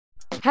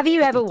Have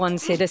you ever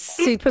wanted a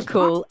super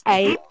cool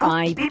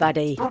AI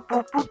buddy?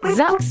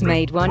 Zuck's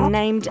made one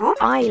named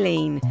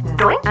Eileen.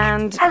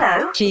 And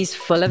she's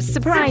full of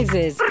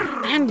surprises.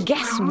 And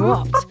guess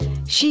what?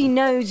 She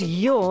knows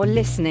you're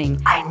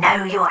listening. I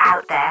know you're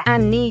out there.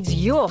 And needs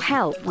your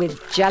help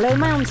with Jello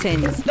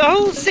Mountains. The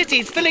whole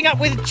city's filling up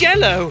with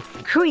Jello.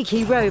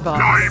 Creaky robots.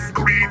 Lime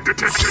green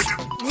detected.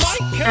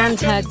 And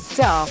her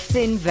daft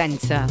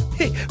inventor.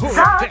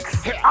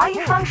 Zucks, are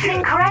you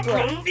functioning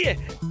correctly?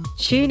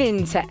 Tune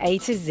in to A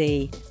to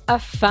Z, a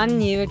fun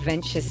new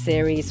adventure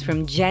series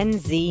from Gen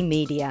Z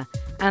Media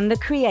and the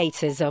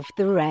creators of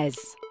The Res.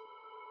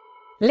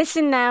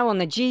 Listen now on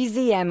the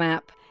GZM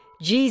app,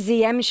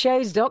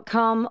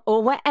 gzmshows.com,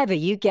 or wherever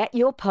you get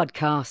your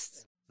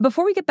podcasts.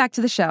 Before we get back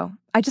to the show,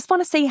 I just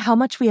want to say how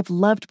much we have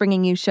loved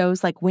bringing you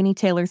shows like Winnie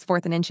Taylor's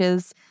 4th and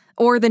Inches,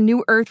 or the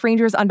new Earth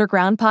Rangers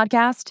Underground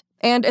podcast,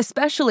 and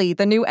especially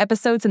the new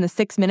episodes in the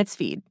 6 Minutes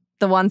feed,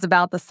 the ones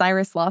about the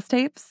Cyrus Lost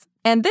tapes.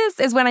 And this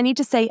is when I need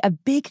to say a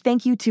big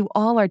thank you to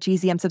all our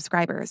GZM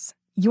subscribers.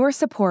 Your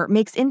support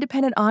makes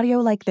independent audio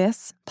like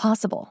this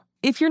possible.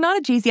 If you're not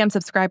a GZM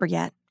subscriber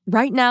yet,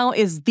 right now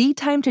is the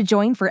time to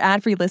join for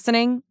ad-free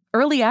listening,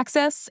 early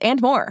access,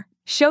 and more.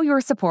 Show your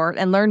support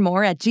and learn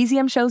more at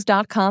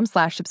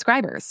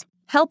gzmshows.com/subscribers.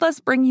 Help us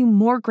bring you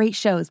more great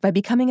shows by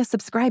becoming a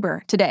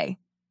subscriber today.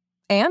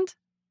 And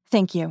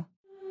thank you.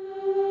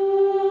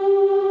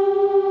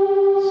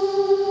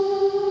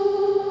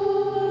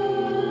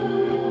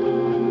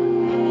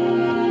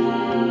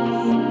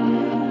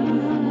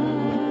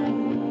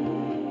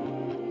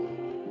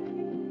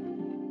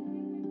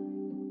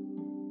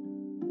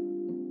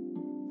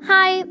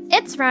 Hi,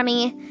 it's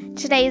Remy.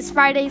 Today is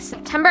Friday,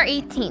 September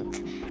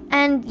 18th.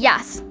 And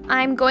yes,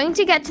 I'm going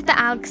to get to the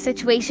Alex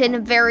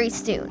situation very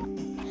soon.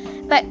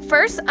 But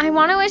first, I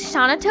want to wish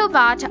Shana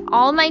Tova to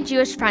all my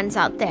Jewish friends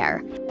out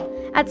there.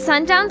 At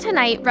sundown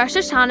tonight, Rosh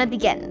Hashanah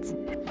begins.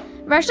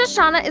 Rosh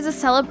Hashanah is a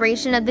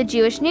celebration of the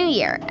Jewish New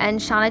Year, and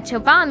Shana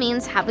Tova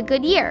means have a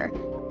good year.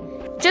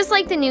 Just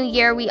like the New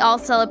Year we all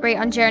celebrate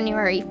on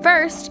January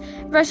 1st,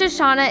 Rosh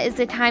Hashanah is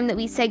the time that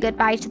we say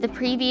goodbye to the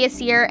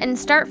previous year and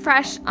start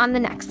fresh on the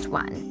next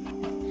one.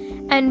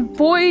 And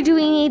boy, do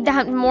we need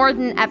that more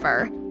than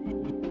ever.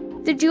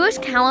 The Jewish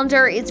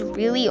calendar is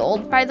really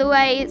old, by the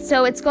way,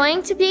 so it's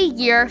going to be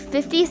year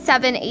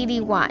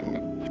 5781.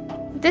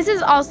 This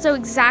is also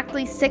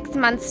exactly 6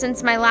 months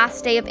since my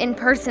last day of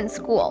in-person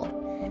school.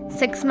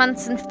 6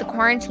 months since the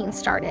quarantine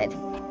started.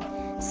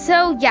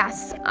 So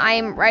yes,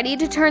 I'm ready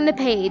to turn the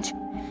page.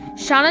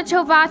 Shana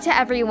Tova to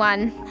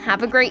everyone.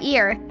 Have a great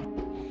year.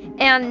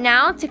 And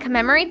now, to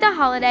commemorate the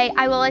holiday,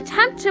 I will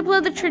attempt to blow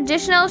the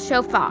traditional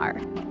shofar.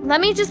 Let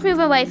me just move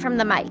away from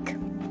the mic.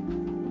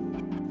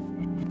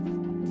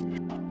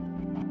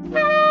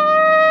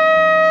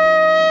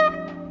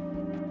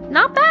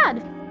 Not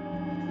bad.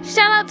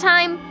 Shout out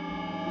time.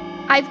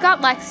 I've got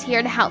Lex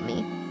here to help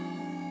me.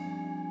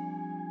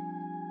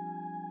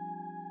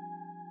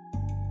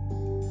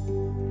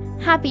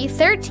 Happy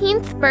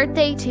 13th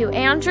birthday to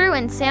Andrew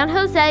in San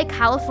Jose,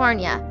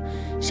 California.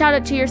 Shout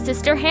out to your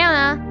sister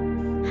Hannah.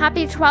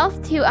 Happy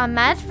 12th to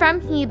Ahmed from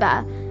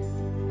Heba.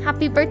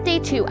 Happy birthday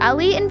to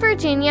Ellie in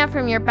Virginia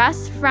from your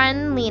best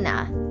friend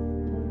Lena.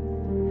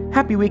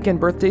 Happy weekend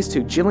birthdays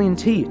to Jillian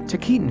T, to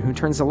Keaton, who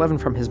turns 11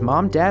 from his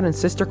mom, dad, and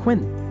sister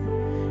Quinn.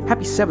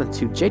 Happy 7th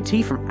to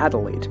JT from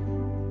Adelaide.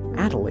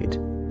 Adelaide?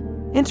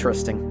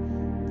 Interesting.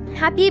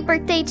 Happy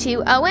birthday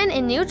to Owen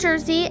in New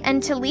Jersey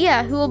and to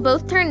Leah, who will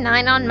both turn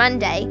 9 on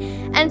Monday,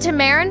 and to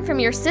Marin from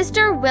your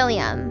sister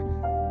William.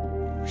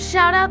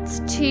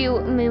 Shoutouts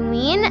to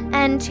Mooneen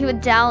and to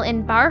Adele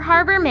in Bar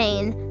Harbor,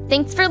 Maine.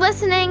 Thanks for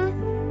listening.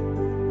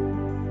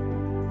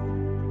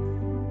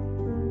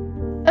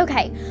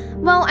 Okay,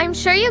 well, I'm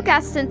sure you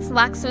guessed since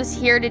Lex was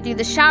here to do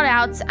the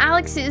shoutouts,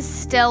 Alex is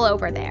still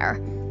over there.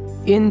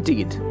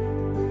 Indeed.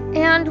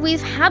 And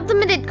we've had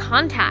limited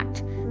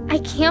contact. I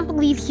can't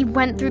believe he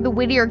went through the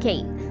Whittier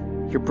Gate.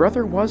 Your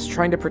brother was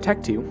trying to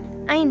protect you.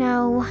 I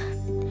know.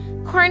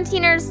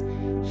 Quarantiners,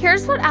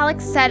 here's what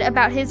Alex said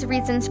about his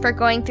reasons for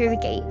going through the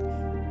gate.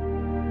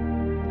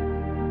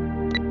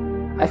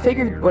 I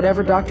figured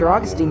whatever Dr.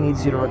 Augustine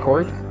needs you to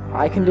record,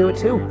 I can do it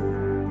too.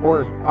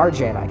 Or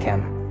RJ and I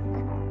can.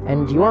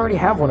 And you already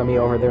have one of me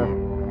over there.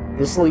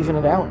 This'll even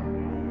it out.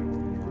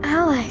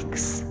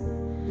 Alex.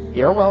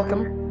 You're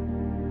welcome.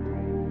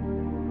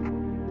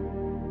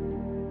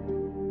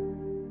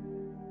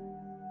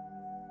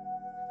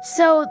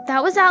 So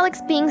that was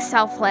Alex being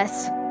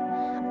selfless.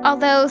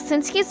 Although,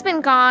 since he's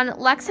been gone,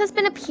 Lex has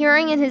been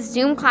appearing in his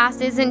Zoom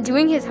classes and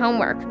doing his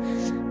homework.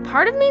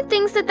 Part of me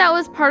thinks that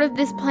was part of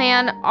this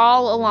plan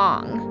all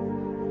along.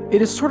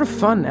 It is sort of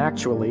fun,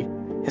 actually.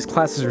 His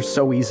classes are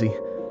so easy.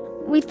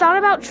 We thought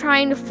about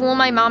trying to fool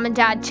my mom and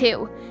dad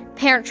too,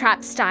 Parent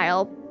Trap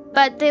style,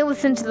 but they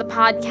listen to the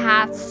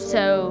podcast,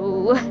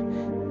 so...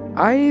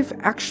 I've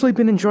actually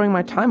been enjoying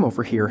my time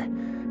over here,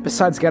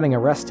 besides getting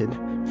arrested.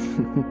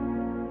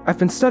 I've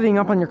been studying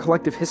up on your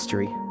collective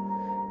history,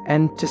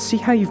 and to see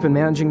how you've been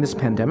managing this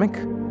pandemic,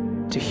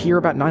 to hear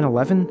about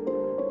 9/11,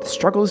 the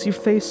struggles you've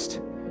faced,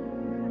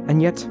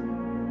 and yet,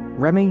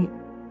 Remy,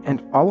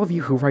 and all of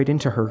you who write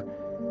into her,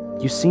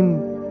 you seem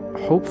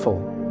hopeful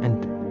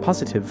and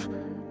positive.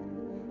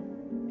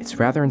 It's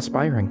rather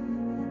inspiring.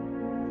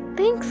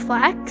 Thanks,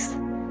 Lex.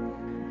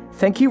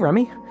 Thank you,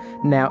 Remy.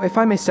 Now, if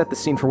I may set the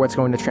scene for what's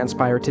going to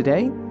transpire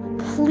today.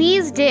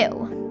 Please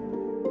do.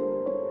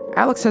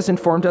 Alex has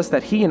informed us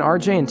that he and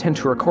RJ intend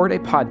to record a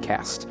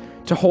podcast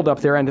to hold up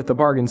their end of the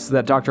bargain so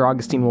that Dr.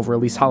 Augustine will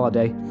release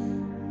Holiday.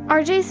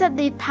 RJ said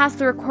they'd pass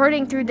the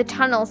recording through the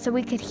tunnel so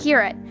we could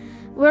hear it.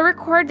 We'll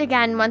record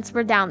again once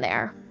we're down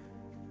there.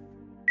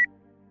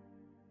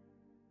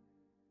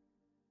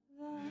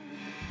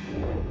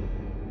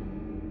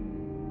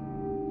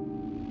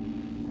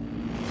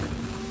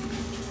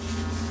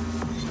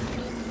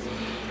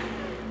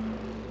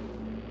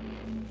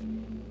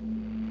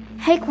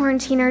 Hey,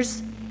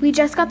 quarantiners. We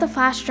just got the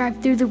flash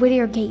drive through the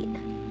Whittier gate.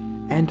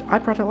 And I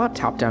brought a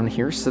laptop down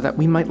here so that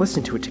we might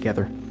listen to it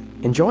together.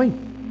 Enjoy!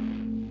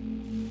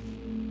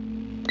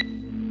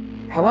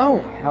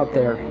 Hello, out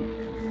there.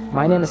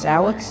 My name is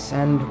Alex,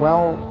 and,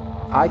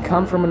 well, I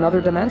come from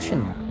another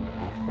dimension.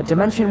 A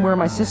dimension where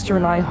my sister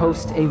and I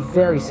host a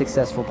very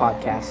successful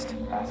podcast.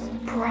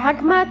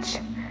 Brag much?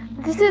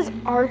 This is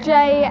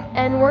RJ,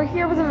 and we're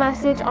here with a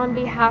message on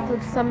behalf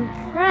of some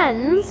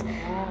friends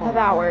of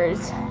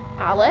ours.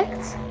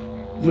 Alex?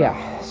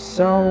 Yeah,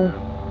 so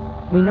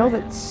we know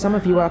that some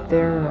of you out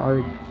there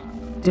are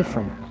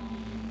different.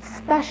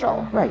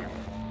 Special. Right.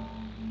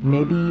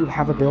 Maybe you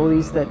have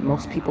abilities that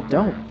most people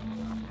don't.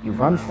 You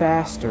run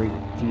fast, or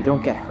you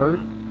don't get hurt,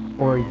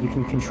 or you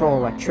can control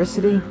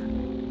electricity,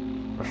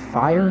 or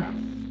fire.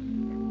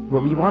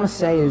 What we want to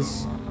say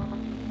is,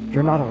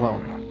 you're not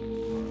alone.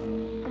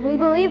 We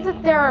believe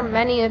that there are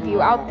many of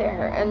you out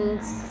there,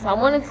 and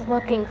someone is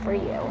looking for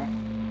you.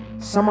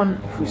 Someone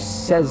who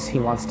says he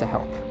wants to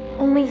help.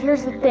 Only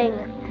here's the thing.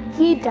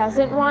 He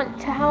doesn't want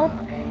to help.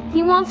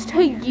 He wants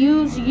to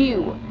use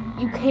you.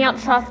 You can't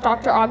trust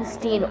Dr.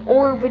 Augustine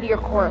or Whittier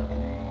Corp.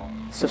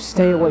 So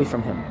stay away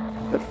from him,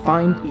 but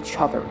find each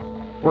other.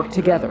 Work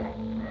together.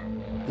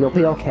 You'll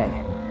be okay.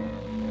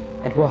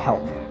 And we'll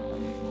help.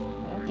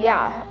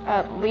 Yeah,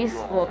 at least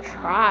we'll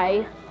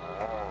try.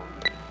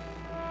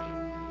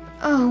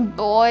 Oh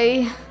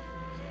boy.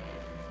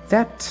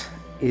 That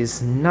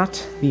is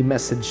not the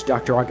message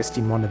Dr.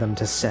 Augustine wanted them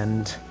to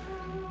send.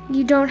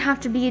 You don't have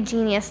to be a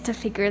genius to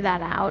figure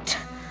that out.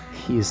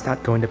 He is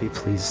not going to be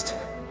pleased.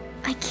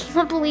 I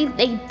can't believe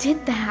they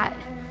did that.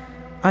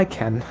 I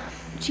can.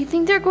 Do you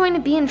think they're going to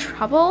be in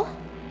trouble?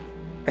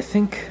 I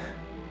think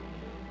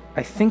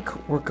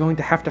we're going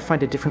to have to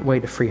find a different way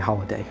to free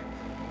Holiday.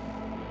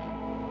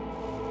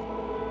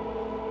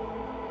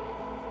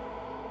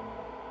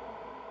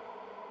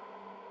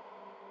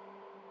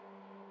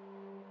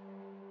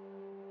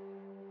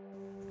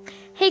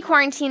 Hey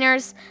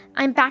quarantiners,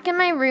 I'm back in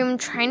my room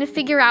trying to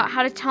figure out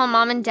how to tell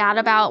Mom and Dad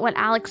about what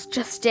Alex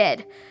just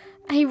did.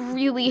 I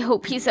really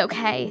hope he's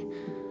okay.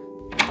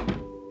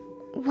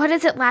 What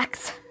is it,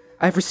 Lex?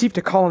 I've received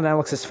a call on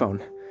Alex's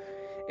phone.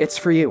 It's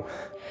for you.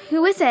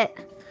 Who is it?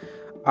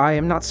 I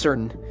am not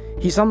certain.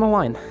 He's on the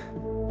line.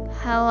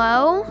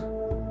 Hello?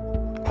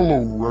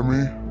 Hello,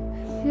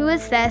 Remy. Who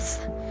is this?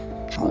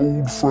 It's your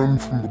old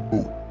friend from the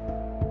boat.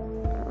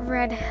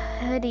 Red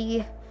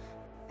hoodie.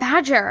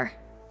 Badger.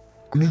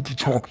 I need to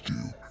talk to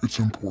you. It's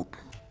important.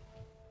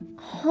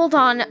 Hold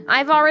on,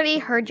 I've already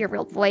heard your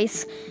real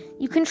voice.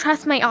 You can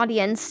trust my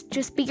audience.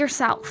 Just be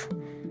yourself.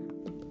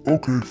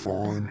 Okay,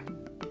 fine.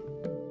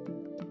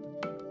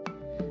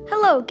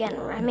 Hello again,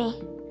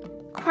 Remy.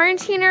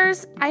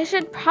 Quarantiners, I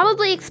should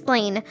probably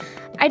explain.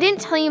 I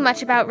didn't tell you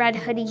much about Red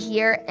Hoodie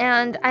here,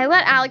 and I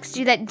let Alex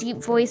do that deep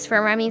voice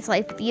for Remy's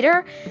Life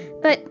Theater,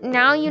 but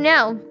now you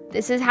know.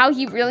 This is how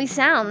he really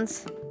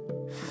sounds.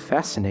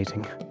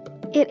 Fascinating.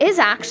 It is,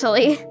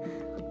 actually.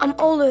 I'm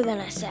older than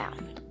I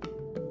sound.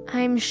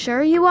 I'm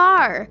sure you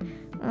are.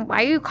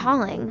 Why are you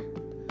calling?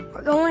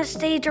 We're going to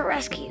stage a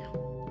rescue.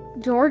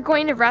 You're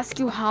going to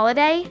rescue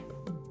Holiday?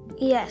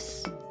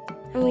 Yes,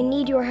 and we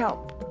need your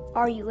help.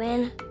 Are you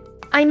in?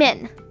 I'm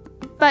in.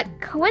 But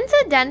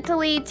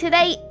coincidentally,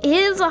 today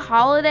is a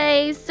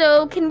holiday,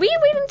 so can we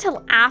wait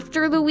until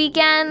after the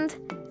weekend?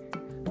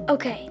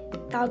 Okay,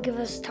 that'll give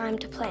us time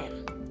to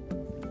plan.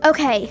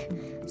 Okay,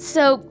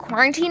 so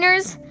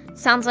quarantiners,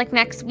 sounds like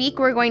next week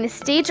we're going to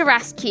stage a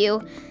rescue.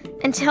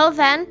 Until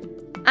then,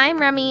 I'm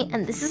Remy,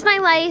 and this is my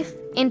life,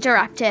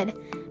 interrupted.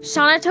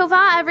 Shana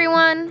Tova,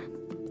 everyone!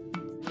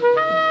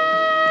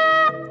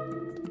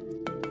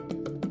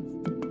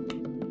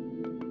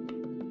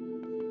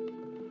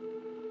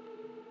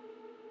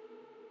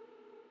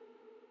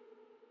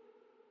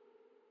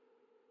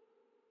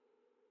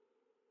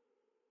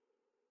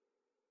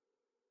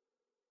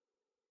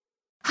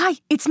 Hi,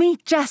 it's me,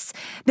 Jess.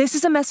 This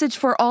is a message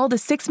for all the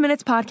 6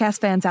 Minutes podcast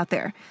fans out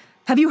there.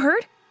 Have you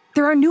heard?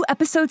 There are new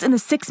episodes in the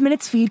 6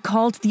 Minutes feed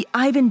called the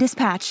Ivan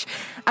Dispatch.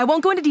 I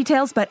won't go into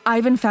details, but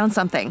Ivan found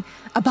something.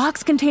 A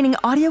box containing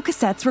audio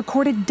cassettes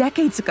recorded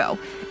decades ago,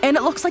 and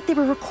it looks like they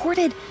were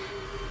recorded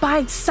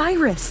by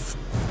Cyrus.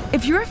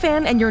 If you're a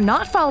fan and you're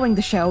not following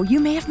the show,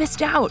 you may have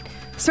missed out.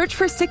 Search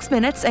for 6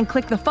 Minutes and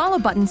click the follow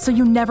button so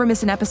you never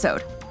miss an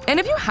episode. And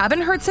if you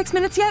haven't heard 6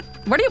 Minutes yet,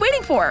 what are you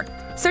waiting for?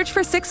 Search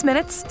for 6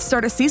 Minutes,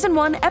 start a Season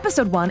 1,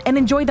 Episode 1, and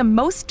enjoy the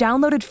most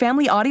downloaded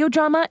family audio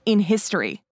drama in history.